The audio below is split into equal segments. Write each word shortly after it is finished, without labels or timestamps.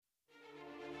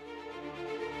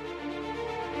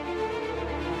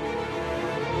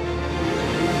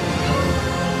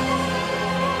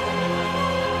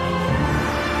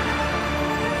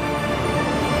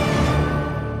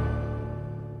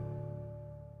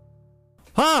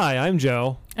Hi, I'm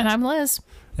Joe. And I'm Liz.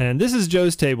 And this is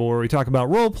Joe's Table, where we talk about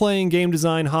role-playing, game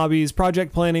design, hobbies,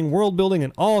 project planning, world building,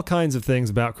 and all kinds of things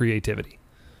about creativity.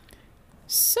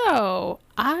 So,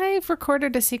 I've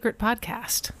recorded a secret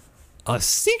podcast. A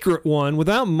secret one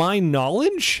without my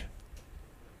knowledge?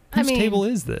 Whose table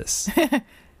is this?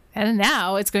 And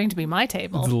now it's going to be my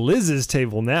table. It's Liz's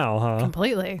table now, huh?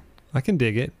 Completely. I can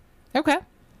dig it. Okay.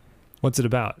 What's it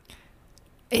about?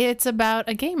 It's about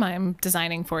a game I'm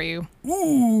designing for you.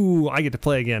 Ooh, I get to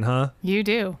play again, huh? You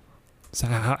do. So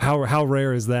how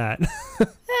rare is that?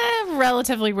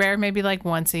 Relatively rare, maybe like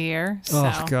once a year. So.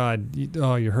 Oh, God.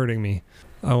 You're hurting me.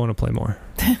 I want to play more.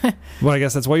 Well, I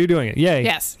guess that's why you're doing it. Yay.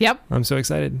 Yes. Yep. I'm so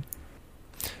excited.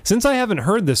 Since I haven't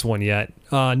heard this one yet,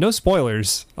 no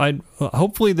spoilers.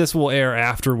 Hopefully this will air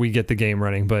after we get the game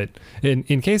running, but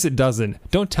in case it doesn't,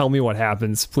 don't tell me what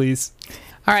happens, please.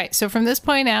 All right, so from this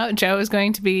point out, Joe is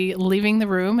going to be leaving the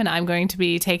room, and I'm going to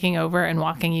be taking over and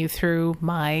walking you through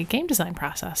my game design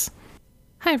process.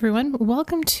 Hi, everyone.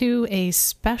 Welcome to a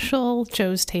special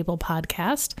Joe's Table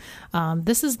podcast.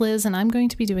 This is Liz, and I'm going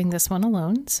to be doing this one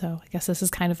alone, so I guess this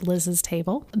is kind of Liz's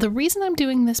table. The reason I'm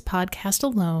doing this podcast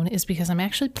alone is because I'm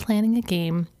actually planning a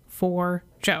game for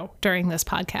Joe during this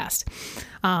podcast.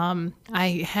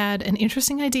 I had an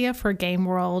interesting idea for a game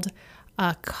world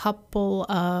a couple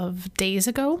of days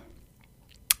ago,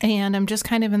 and I'm just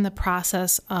kind of in the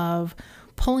process of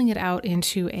pulling it out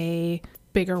into a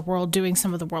bigger world, doing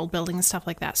some of the world building and stuff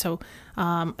like that. So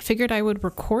I figured I would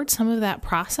record some of that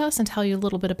process and tell you a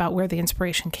little bit about where the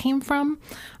inspiration came from,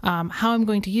 how I'm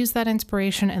going to use that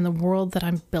inspiration, and the world that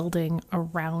I'm building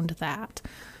around that.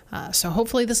 So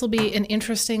hopefully this will be an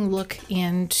interesting look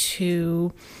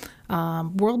into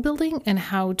world building and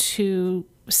how to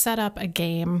set up a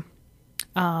game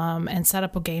and set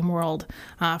up a game world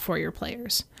for your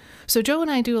players. So Joe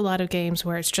and I do a lot of games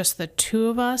where it's just the two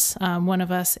of us. One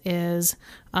of us is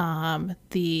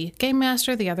the game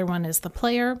master, the other one is the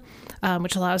player,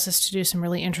 which allows us to do some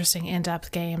really interesting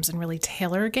in-depth games and really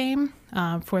tailor a game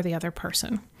for the other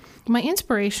person. My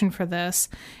inspiration for this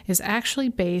is actually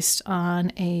based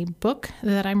on a book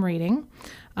that I'm reading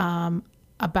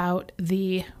about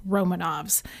the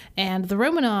Romanovs. And the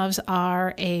Romanovs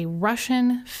are a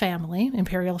Russian family,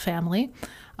 imperial family,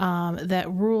 that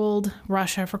ruled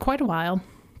Russia for quite a while,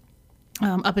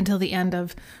 up until the end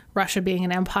of Russia being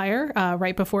an empire,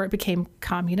 right before it became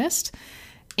communist.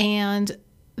 And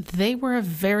they were a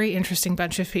very interesting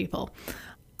bunch of people.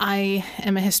 I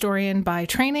am a historian by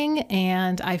training,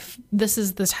 and this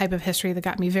is the type of history that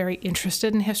got me very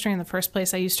interested in history in the first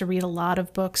place. I used to read a lot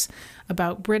of books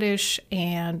about British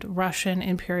and Russian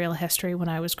imperial history when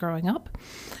I was growing up.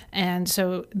 And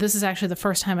so this is actually the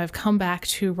first time I've come back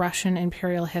to Russian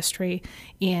imperial history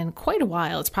in quite a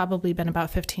while. It's probably been about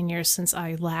 15 years since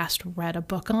I last read a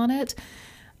book on it.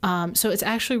 So it's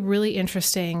actually really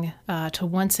interesting to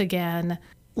once again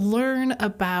learn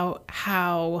about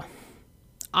how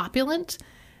opulent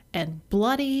and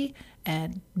bloody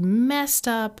and messed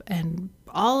up and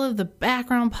all of the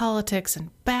background politics and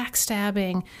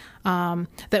backstabbing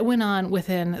that went on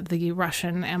within the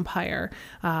Russian Empire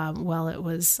while it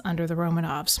was under the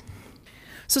Romanovs.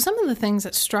 So some of the things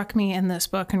that struck me in this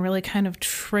book and really kind of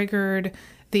triggered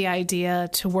the idea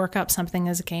to work up something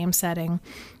as a game setting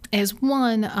is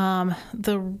one,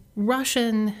 the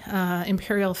Russian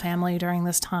imperial family during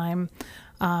this time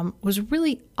was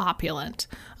really opulent.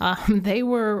 They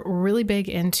were really big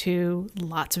into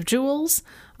lots of jewels,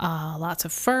 lots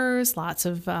of furs, lots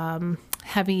of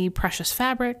heavy, precious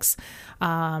fabrics.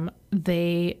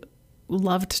 They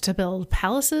loved to build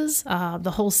palaces.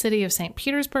 The whole city of St.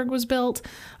 Petersburg was built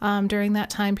during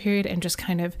that time period, and just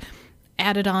kind of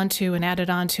added on to and added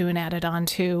on to and added on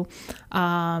to.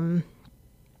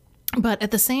 But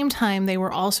at the same time, they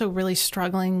were also really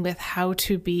struggling with how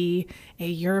to be a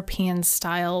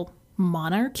European-style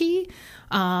monarchy.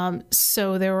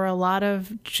 So there were a lot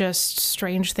of just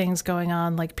strange things going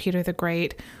on, like Peter the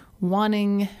Great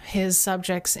wanting his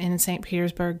subjects in St.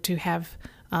 Petersburg to have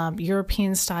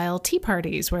European-style tea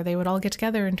parties where they would all get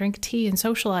together and drink tea and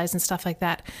socialize and stuff like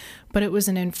that. But it was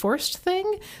an enforced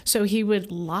thing, so he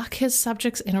would lock his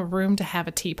subjects in a room to have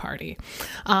a tea party.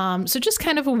 So just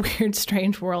kind of a weird,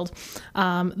 strange world.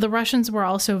 The Russians were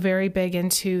also very big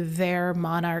into their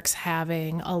monarchs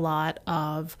having a lot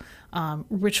of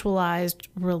ritualized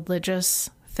religious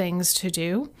things to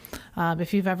do.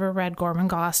 If you've ever read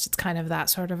Gormenghast, it's kind of that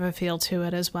sort of a feel to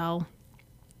it as well.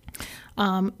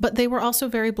 But they were also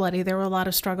very bloody. There were a lot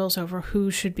of struggles over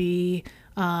who should be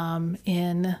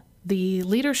in the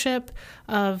leadership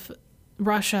of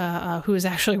Russia, who was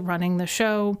actually running the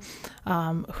show,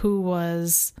 who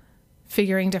was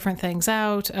figuring different things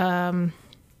out.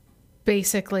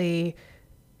 basically,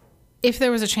 if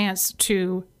there was a chance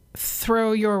to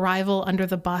throw your rival under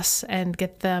the bus and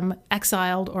get them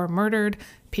exiled or murdered,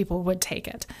 people would take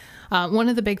it. One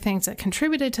of the big things that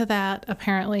contributed to that,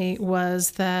 apparently,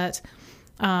 was that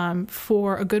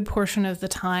for a good portion of the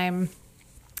time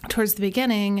towards the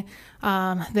beginning,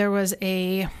 there was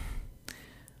a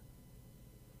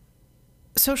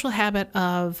social habit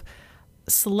of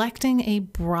selecting a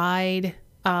bride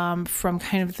from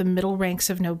kind of the middle ranks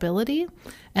of nobility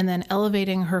and then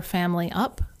elevating her family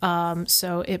up.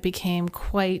 So it became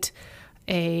quite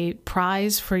a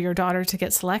prize for your daughter to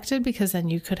get selected, because then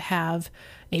you could have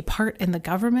a part in the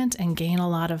government and gain a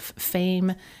lot of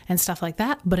fame and stuff like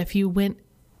that. But if you went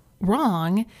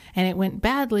wrong and it went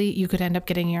badly, you could end up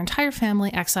getting your entire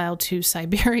family exiled to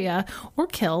Siberia or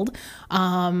killed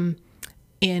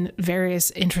in various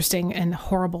interesting and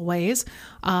horrible ways.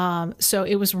 So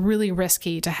it was really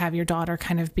risky to have your daughter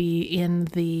kind of be in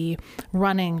the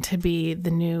running to be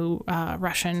the new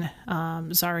Russian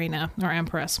Tsarina or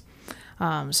Empress.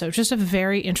 So just a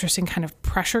very interesting kind of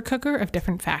pressure cooker of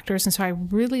different factors. And so I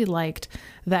really liked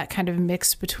that kind of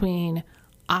mix between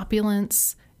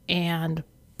opulence and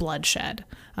bloodshed,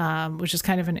 which is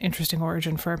kind of an interesting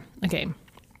origin for a game.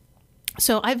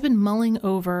 So I've been mulling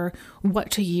over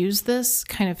what to use this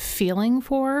kind of feeling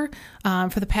for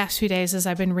the past few days as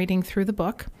I've been reading through the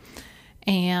book.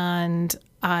 And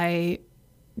I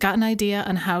got an idea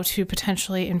on how to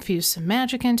potentially infuse some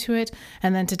magic into it.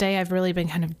 And then today I've really been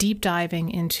kind of deep diving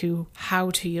into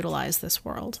how to utilize this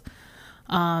world.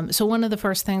 So one of the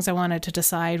first things I wanted to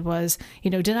decide was,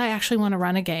 did I actually want to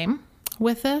run a game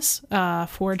with this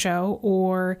for Joe,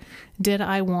 or did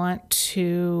I want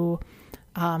to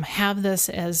have this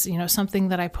as, something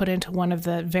that I put into one of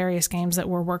the various games that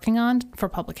we're working on for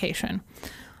publication.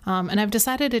 And I've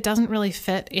decided it doesn't really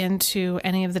fit into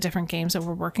any of the different games that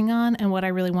we're working on. And what I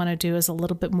really want to do is a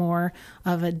little bit more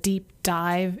of a deep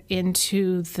dive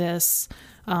into this,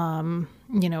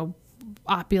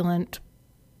 opulent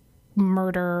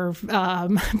murder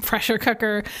pressure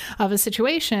cooker of a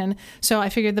situation. So I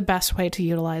figured the best way to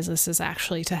utilize this is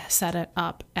actually to set it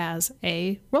up as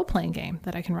a role-playing game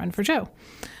that I can run for Joe.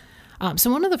 So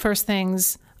one of the first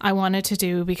things I wanted to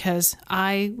do, because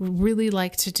I really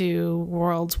like to do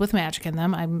worlds with magic in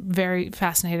them. I'm very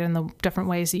fascinated in the different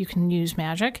ways that you can use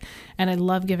magic, and I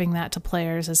love giving that to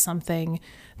players as something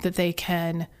that they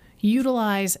can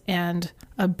utilize and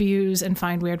abuse and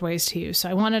find weird ways to use. So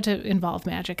I wanted to involve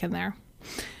magic in there.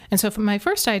 And so for my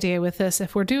first idea with this,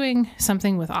 if we're doing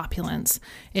something with opulence,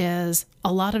 is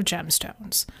a lot of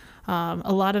gemstones.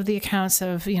 A lot of the accounts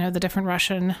of, the different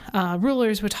Russian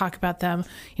rulers would talk about them,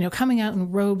 coming out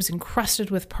in robes encrusted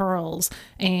with pearls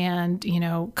and,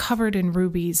 covered in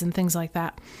rubies and things like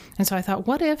that. And so I thought,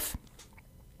 what if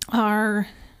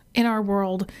in our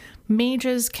world,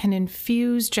 mages can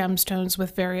infuse gemstones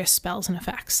with various spells and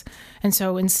effects. And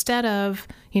so instead of,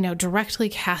 directly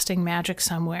casting magic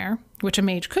somewhere, which a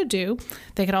mage could do,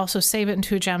 they could also save it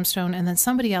into a gemstone, and then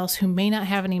somebody else who may not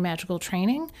have any magical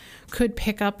training could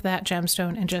pick up that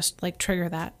gemstone and just trigger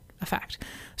that effect.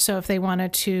 So if they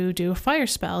wanted to do a fire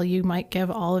spell, you might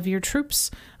give all of your troops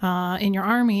in your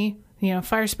army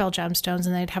fire spell gemstones,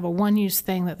 and they'd have a one-use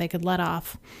thing that they could let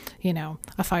off, a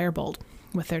firebolt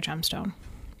with their gemstone.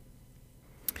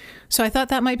 So I thought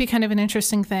that might be kind of an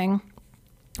interesting thing,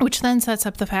 which then sets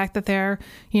up the fact that there,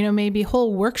 maybe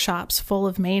whole workshops full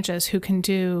of mages who can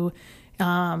do,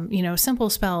 simple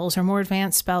spells or more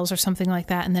advanced spells or something like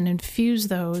that, and then infuse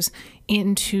those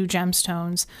into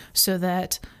gemstones so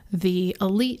that the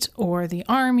elite or the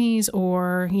armies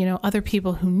or, other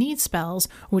people who need spells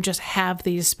would just have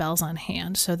these spells on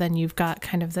hand. So then you've got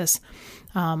kind of this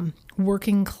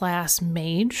working class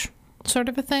mage sort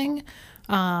of a thing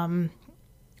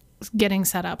getting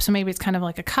set up. So maybe it's kind of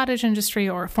like a cottage industry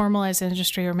or a formalized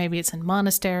industry, or maybe it's in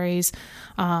monasteries,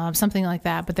 something like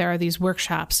that. But there are these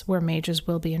workshops where mages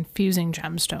will be infusing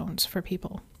gemstones for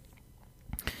people.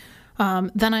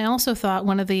 Then I also thought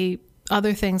one of the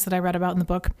other things that I read about in the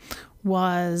book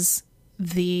was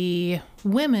the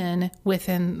women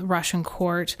within the Russian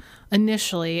court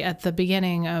initially at the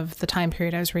beginning of the time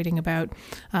period I was reading about,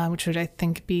 which would I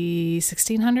think be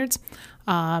 1600s.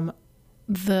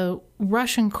 The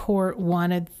Russian court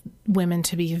wanted women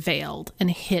to be veiled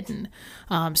and hidden.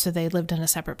 So they lived in a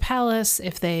separate palace.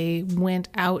 If they went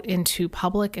out into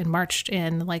public and marched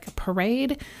in like a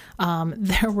parade,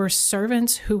 there were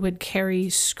servants who would carry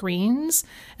screens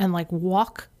and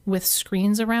walk with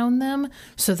screens around them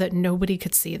so that nobody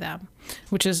could see them,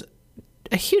 which is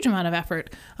a huge amount of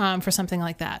effort for something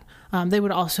like that. They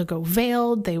would also go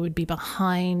veiled. They would be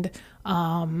behind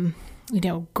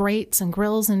grates and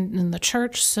grills in the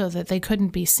church so that they couldn't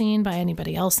be seen by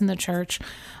anybody else in the church,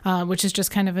 which is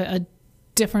just kind of a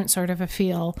different sort of a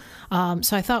feel.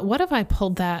 So I thought, what if I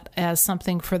pulled that as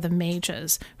something for the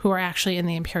mages who are actually in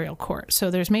the imperial court? So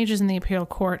there's mages in the imperial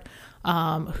court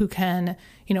who can,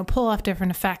 pull off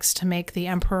different effects to make the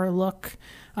emperor look,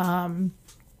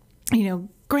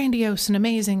 grandiose and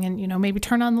amazing, and maybe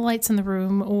turn on the lights in the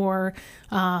room, or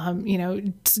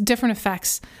different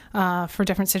effects for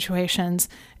different situations.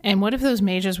 And what if those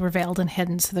mages were veiled and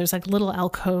hidden? So there's like little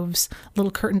alcoves,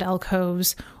 little curtained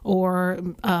alcoves, or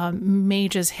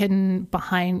mages hidden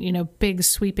behind big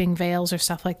sweeping veils or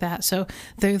stuff like that. So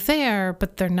they're there,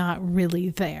 but they're not really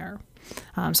there.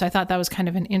 So I thought that was kind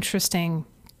of an interesting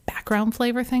background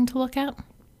flavor thing to look at.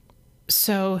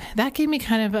 So that gave me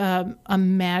kind of a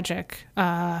magic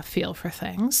feel for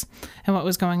things and what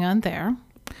was going on there.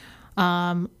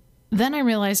 Then I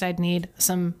realized I'd need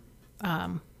some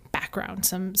background,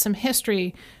 some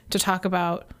history to talk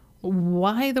about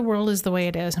why the world is the way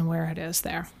it is and where it is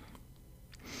there.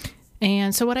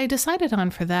 And so what I decided on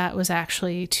for that was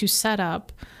actually to set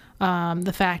up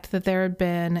the fact that there had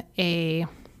been a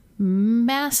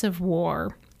massive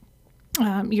war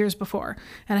years before.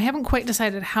 And I haven't quite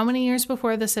decided how many years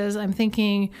before this is. I'm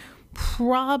thinking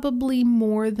probably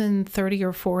more than 30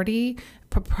 or 40,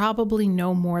 but probably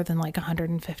no more than like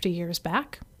 150 years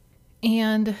back.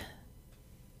 And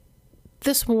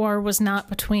this war was not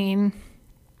between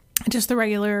just the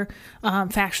regular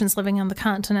factions living on the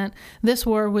continent. This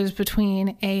war was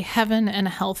between a heaven and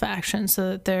a hell faction. So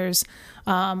that there's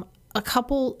a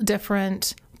couple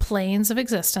different planes of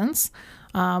existence.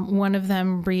 One of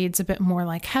them reads a bit more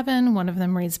like heaven. One of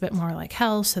them reads a bit more like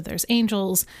hell. So there's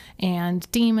angels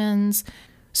and demons.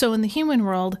 So in the human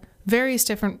world, various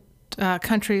different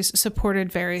countries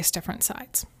supported various different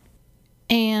sides.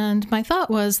 And my thought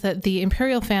was that the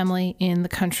imperial family in the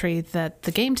country that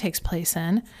the game takes place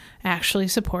in actually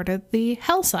supported the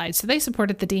hell side. So they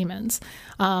supported the demons,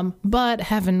 but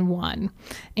heaven won.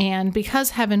 And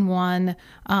because heaven won,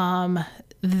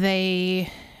 the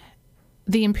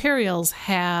Imperials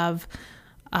have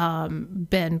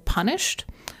been punished,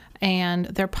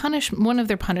 and one of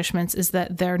their punishments is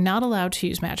that they're not allowed to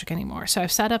use magic anymore. So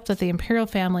I've set up that the Imperial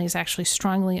family is actually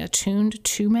strongly attuned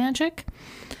to magic,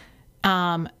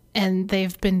 and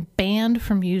they've been banned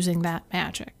from using that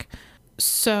magic.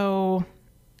 So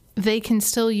they can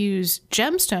still use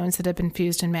gemstones that have been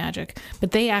fused in magic,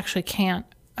 but they actually can't.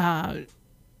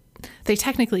 They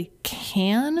technically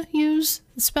can use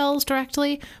spells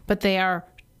directly, but they are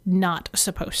not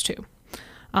supposed to.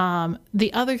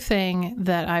 The other thing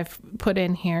that I've put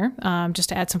in here, just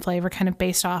to add some flavor, kind of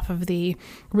based off of the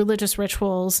religious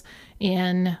rituals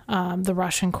in the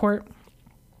Russian court,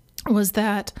 was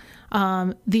that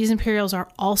these Imperials are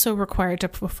also required to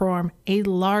perform a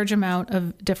large amount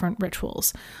of different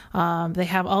rituals. They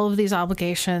have all of these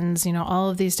obligations, all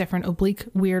of these different oblique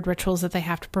weird rituals that they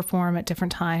have to perform at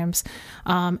different times.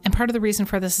 And part of the reason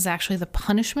for this is actually the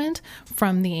punishment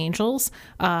from the angels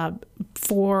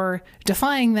for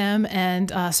defying them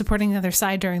and supporting the other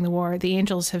side during the war. The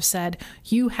angels have said,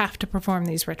 you have to perform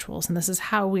these rituals, and this is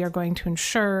how we are going to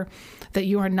ensure that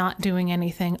you are not doing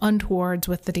anything untowards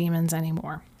with the demons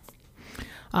anymore.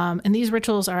 And these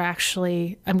rituals are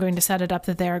actually, I'm going to set it up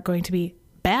that they're going to be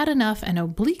bad enough and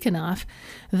oblique enough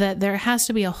that there has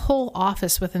to be a whole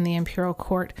office within the imperial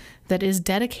court that is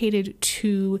dedicated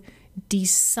to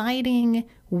deciding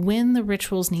when the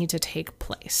rituals need to take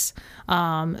place.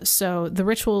 So the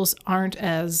rituals aren't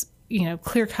as,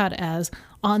 clear-cut as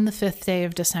on the 5th day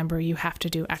of December, you have to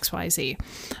do XYZ.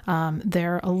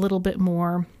 They're a little bit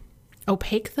more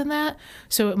opaque than that.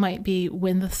 So it might be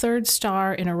when the 3rd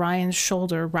star in Orion's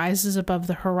shoulder rises above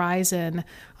the horizon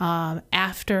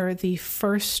after the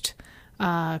first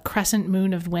crescent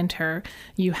moon of winter,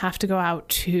 you have to go out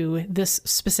to this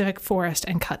specific forest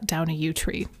and cut down a yew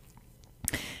tree.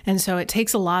 And so it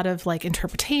takes a lot of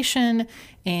interpretation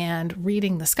and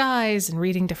reading the skies and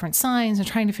reading different signs and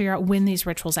trying to figure out when these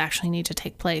rituals actually need to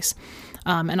take place.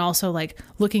 And also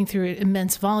looking through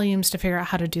immense volumes to figure out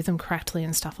how to do them correctly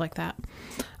and stuff like that.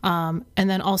 And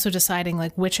then also deciding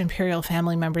which imperial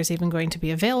family member is even going to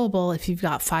be available if you've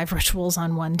got 5 rituals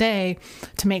on one day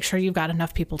to make sure you've got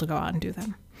enough people to go out and do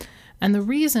them. And the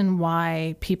reason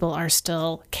why people are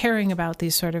still caring about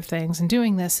these sort of things and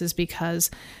doing this is because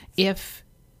if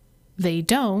they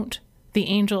don't, the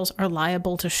angels are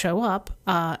liable to show up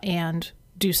and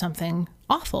do something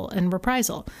awful and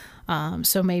reprisal.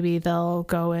 So maybe they'll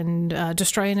go and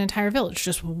destroy an entire village,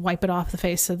 just wipe it off the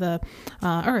face of the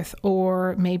earth.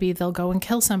 Or maybe they'll go and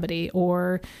kill somebody,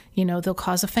 or, they'll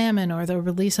cause a famine, or they'll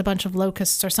release a bunch of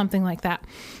locusts or something like that.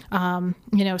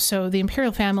 So the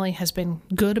imperial family has been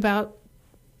good about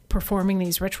performing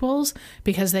these rituals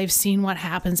because they've seen what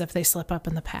happens if they slip up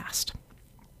in the past.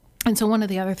 And so one of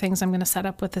the other things I'm going to set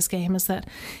up with this game is that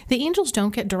the angels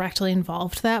don't get directly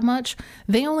involved that much.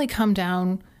 They only come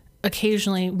down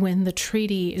occasionally when the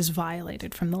treaty is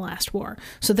violated from the last war.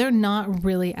 So they're not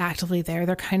really actively there.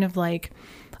 They're kind of like,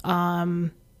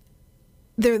 they're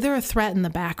a threat in the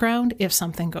background if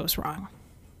something goes wrong.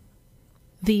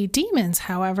 The demons,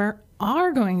 however,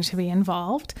 are going to be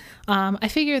involved. I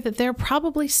figure that they're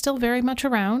probably still very much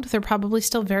around. They're probably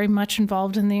still very much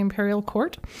involved in the imperial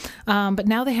court, but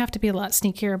now they have to be a lot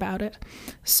sneakier about it.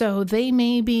 So they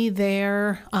may be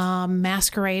there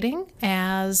masquerading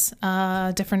as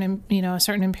a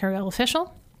certain imperial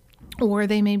official, or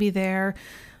they may be there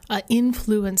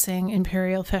influencing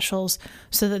imperial officials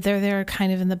so that they're there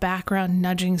kind of in the background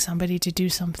nudging somebody to do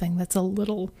something that's a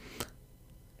little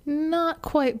not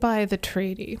quite by the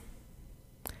treaty.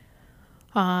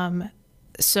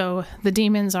 So the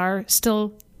demons are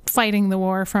still fighting the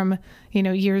war from,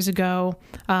 years ago,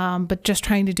 but just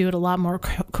trying to do it a lot more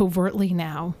covertly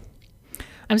now.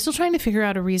 I'm still trying to figure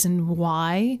out a reason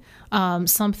why,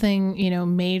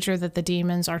 something, major that the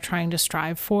demons are trying to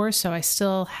strive for. So I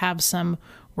still have some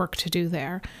work to do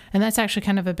there. And that's actually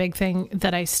kind of a big thing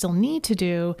that I still need to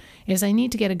do is I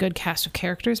need to get a good cast of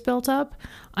characters built up.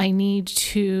 I need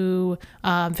to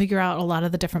figure out a lot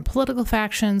of the different political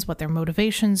factions, what their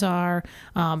motivations are,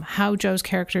 how Joe's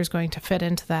character is going to fit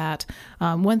into that.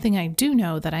 One thing I do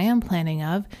know that I am planning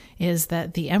of is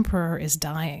that the emperor is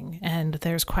dying, and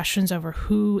there's questions over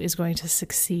who is going to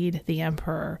succeed the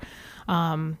emperor.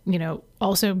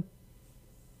 Also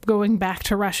going back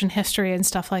to Russian history and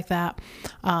stuff like that,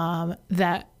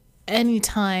 that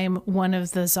anytime one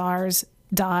of the czars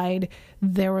died,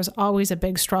 there was always a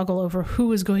big struggle over who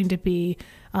was going to be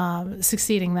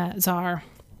succeeding that czar.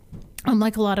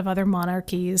 Unlike a lot of other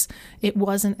monarchies, it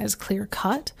wasn't as clear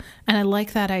cut. And I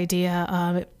like that idea.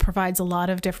 It provides a lot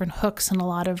of different hooks and a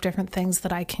lot of different things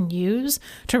that I can use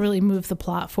to really move the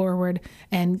plot forward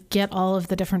and get all of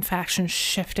the different factions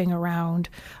shifting around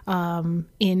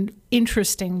in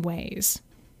interesting ways.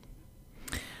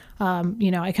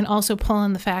 I can also pull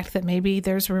on the fact that maybe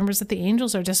there's rumors that the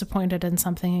angels are disappointed in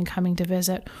something and coming to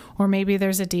visit, or maybe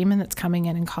there's a demon that's coming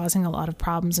in and causing a lot of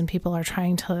problems and people are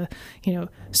trying to,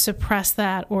 suppress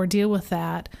that or deal with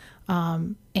that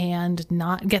and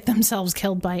not get themselves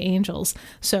killed by angels.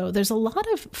 So there's a lot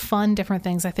of fun different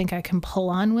things I think I can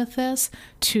pull on with this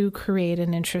to create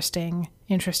an interesting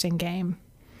game.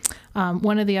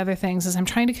 One of the other things is I'm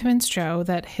trying to convince Joe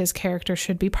that his character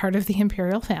should be part of the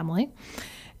imperial family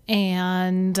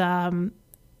and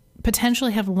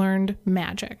potentially have learned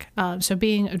magic. So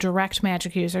being a direct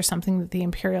magic user, something that the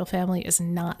imperial family is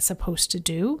not supposed to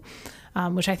do,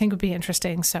 which I think would be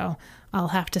interesting. So I'll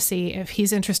have to see if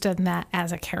he's interested in that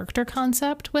as a character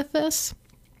concept with this,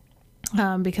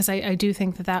 because I do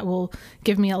think that will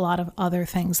give me a lot of other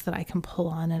things that I can pull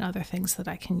on and other things that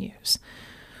I can use.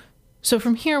 So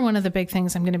from here, one of the big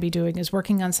things I'm going to be doing is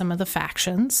working on some of the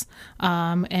factions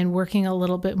and working a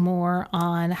little bit more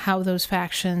on how those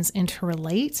factions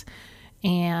interrelate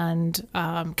and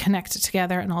connect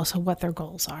together, and also what their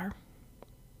goals are.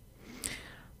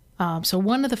 So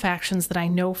one of the factions that I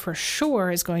know for sure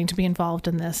is going to be involved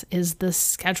in this is the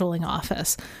scheduling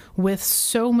office, with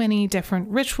so many different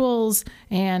rituals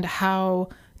and how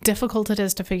difficult it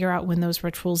is to figure out when those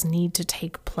rituals need to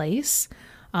take place.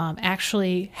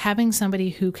 Actually having somebody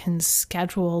who can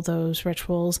schedule those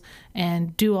rituals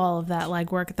and do all of that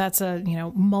legwork, that's a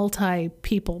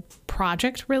multi-people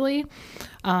project really.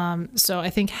 So I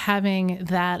think having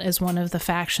that as one of the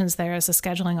factions there as a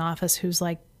scheduling office who's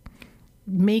like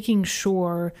making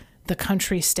sure the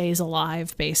country stays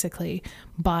alive basically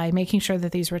by making sure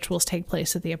that these rituals take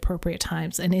place at the appropriate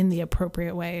times and in the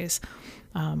appropriate ways,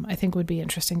 I think would be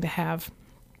interesting to have.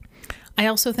 I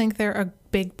also think they're a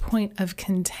big point of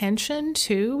contention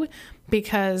too,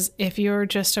 because if you're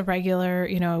just a regular,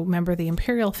 member of the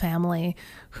imperial family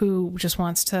who just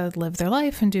wants to live their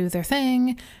life and do their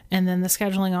thing, and then the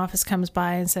scheduling office comes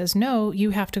by and says, no,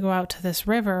 you have to go out to this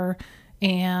river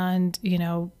and,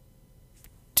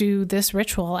 do this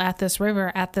ritual at this river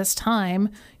at this time,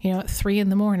 at 3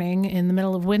 a.m. in the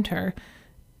middle of winter,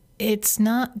 it's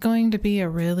not going to be a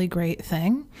really great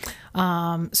thing.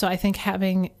 So I think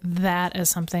having that as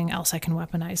something else I can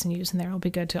weaponize and use in there will be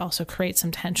good to also create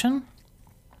some tension.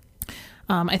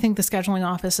 I think the scheduling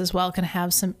office as well can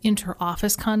have some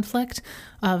inter-office conflict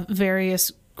of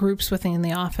various groups within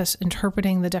the office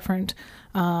interpreting the different,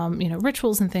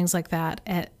 rituals and things like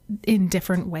that in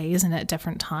different ways and at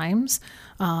different times.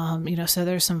 So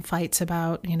there's some fights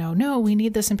about, no, we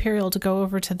need this Imperial to go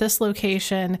over to this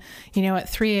location, at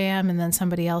 3 a.m. and then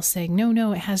somebody else saying,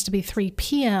 no, it has to be 3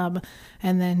 p.m.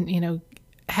 And then,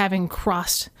 having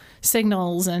crossed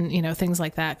signals and, things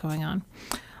like that going on.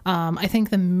 I think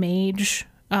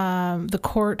the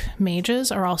court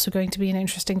mages are also going to be an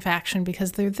interesting faction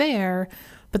because they're there,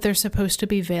 but they're supposed to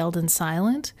be veiled and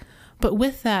silent. But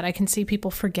with that, I can see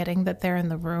people forgetting that they're in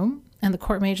the room. And the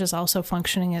court mage is also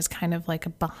functioning as kind of like a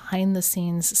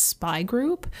behind-the-scenes spy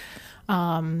group,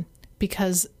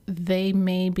 because they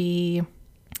may be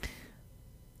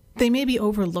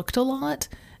overlooked a lot,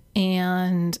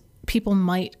 and people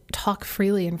might talk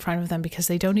freely in front of them because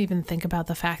they don't even think about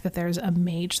the fact that there's a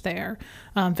mage there.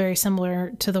 Very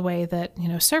similar to the way that,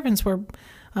 servants were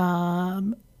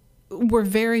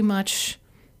very much,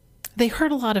 they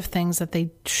heard a lot of things that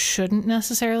they shouldn't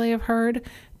necessarily have heard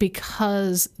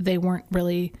because they weren't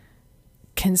really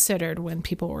considered when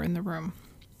people were in the room.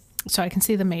 So I can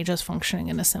see the mages functioning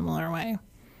in a similar way.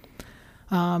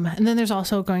 And then there's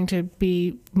also going to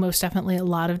be most definitely a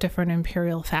lot of different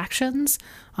Imperial factions,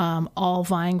 all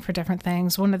vying for different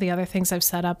things. One of the other things I've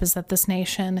set up is that this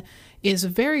nation is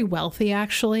very wealthy,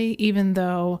 actually, even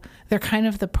though they're kind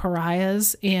of the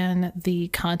pariahs in the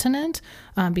continent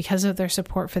because of their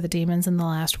support for the demons in the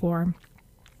last war.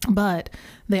 But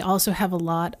they also have a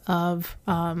lot of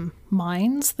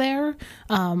mines there,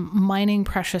 mining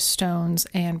precious stones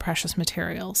and precious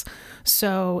materials.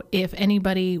 So if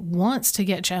anybody wants to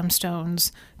get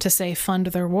gemstones to, say, fund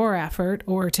their war effort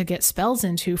or to get spells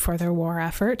into for their war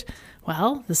effort,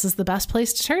 well, this is the best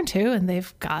place to turn to, and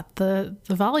they've got the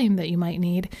volume that you might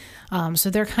need. So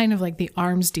they're kind of like the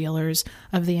arms dealers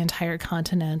of the entire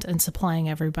continent and supplying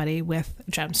everybody with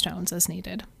gemstones as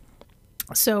needed.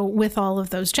 So with all of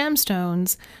those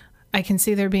gemstones, I can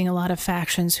see there being a lot of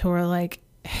factions who are like,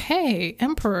 hey,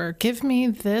 Emperor, give me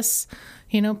this,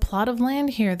 plot of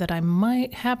land here that I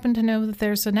might happen to know that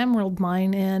there's an emerald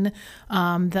mine in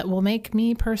that will make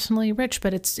me personally rich.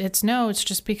 But it's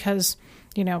just because,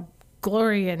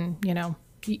 glory and,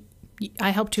 I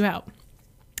helped you out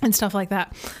and stuff like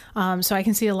that. So I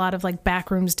can see a lot of like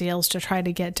backrooms deals to try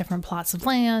to get different plots of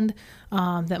land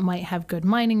that might have good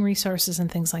mining resources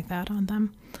and things like that on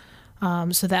them.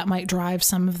 So that might drive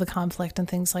some of the conflict and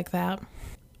things like that.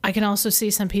 I can also see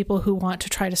some people who want to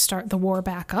try to start the war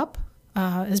back up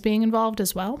as being involved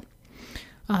as well.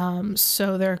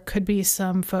 So there could be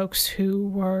some folks who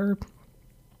were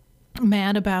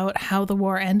mad about how the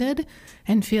war ended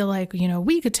and feel like,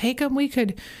 we could take them, we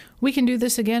can do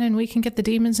this again, and we can get the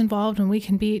demons involved, and we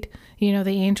can beat, the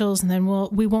angels, and then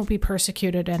we won't be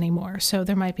persecuted anymore. So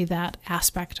there might be that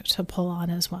aspect to pull on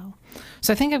as well.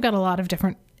 So I think I've got a lot of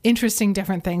different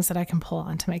things that I can pull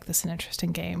on to make this an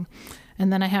interesting game.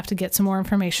 And then I have to get some more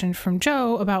information from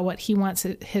Joe about what he wants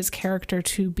his character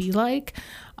to be like,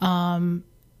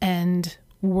 and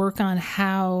work on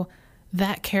how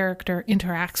that character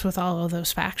interacts with all of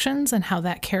those factions and how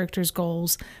that character's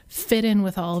goals fit in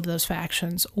with all of those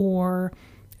factions or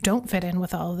don't fit in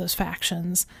with all of those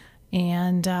factions,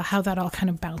 and how that all kind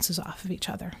of bounces off of each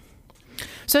other.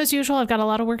 So as usual, I've got a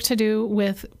lot of work to do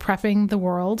with prepping the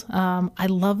world. I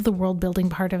love the world building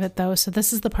part of it, though, so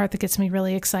this is the part that gets me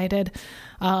really excited.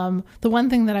 The one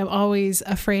thing that I'm always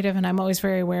afraid of and I'm always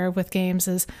very aware of with games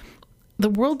is the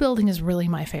world building is really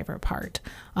my favorite part.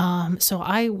 So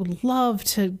I would love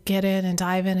to get in and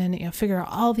dive in and figure out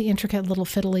all the intricate little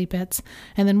fiddly bits.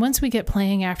 And then once we get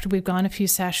playing after we've gone a few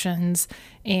sessions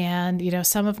and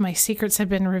some of my secrets have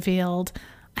been revealed,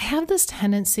 I have this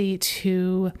tendency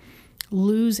to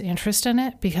lose interest in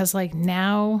it because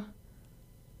now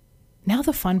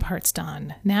the fun part's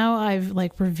done. Now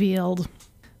I've revealed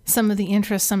some of the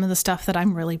interest, some of the stuff that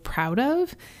I'm really proud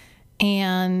of,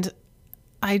 and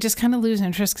I just kind of lose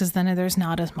interest because then there's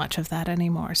not as much of that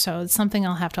anymore. So it's something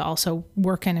I'll have to also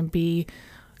work in and be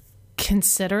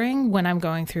considering when I'm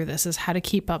going through this, is how to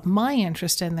keep up my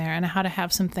interest in there and how to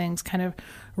have some things kind of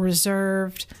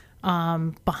reserved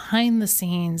behind the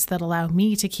scenes that allow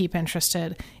me to keep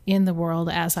interested in the world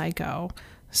as I go.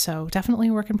 So definitely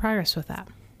a work in progress with that.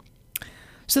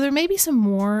 So there may be some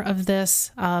more of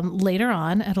this later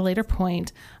on at a later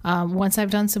point, once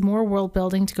I've done some more world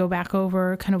building to go back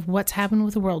over kind of what's happened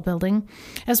with the world building,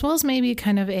 as well as maybe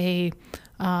kind of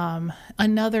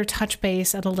another touch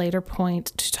base at a later point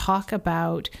to talk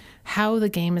about how the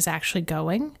game is actually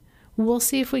going, We'll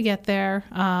see if we get there.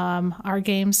 Our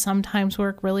games sometimes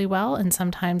work really well, and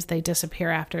sometimes they disappear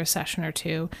after a session or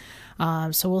two.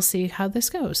 So we'll see how this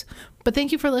goes. But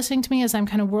thank you for listening to me as I'm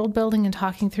kind of world building and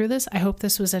talking through this. I hope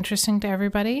this was interesting to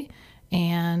everybody,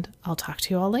 and I'll talk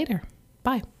to you all later.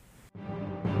 Bye.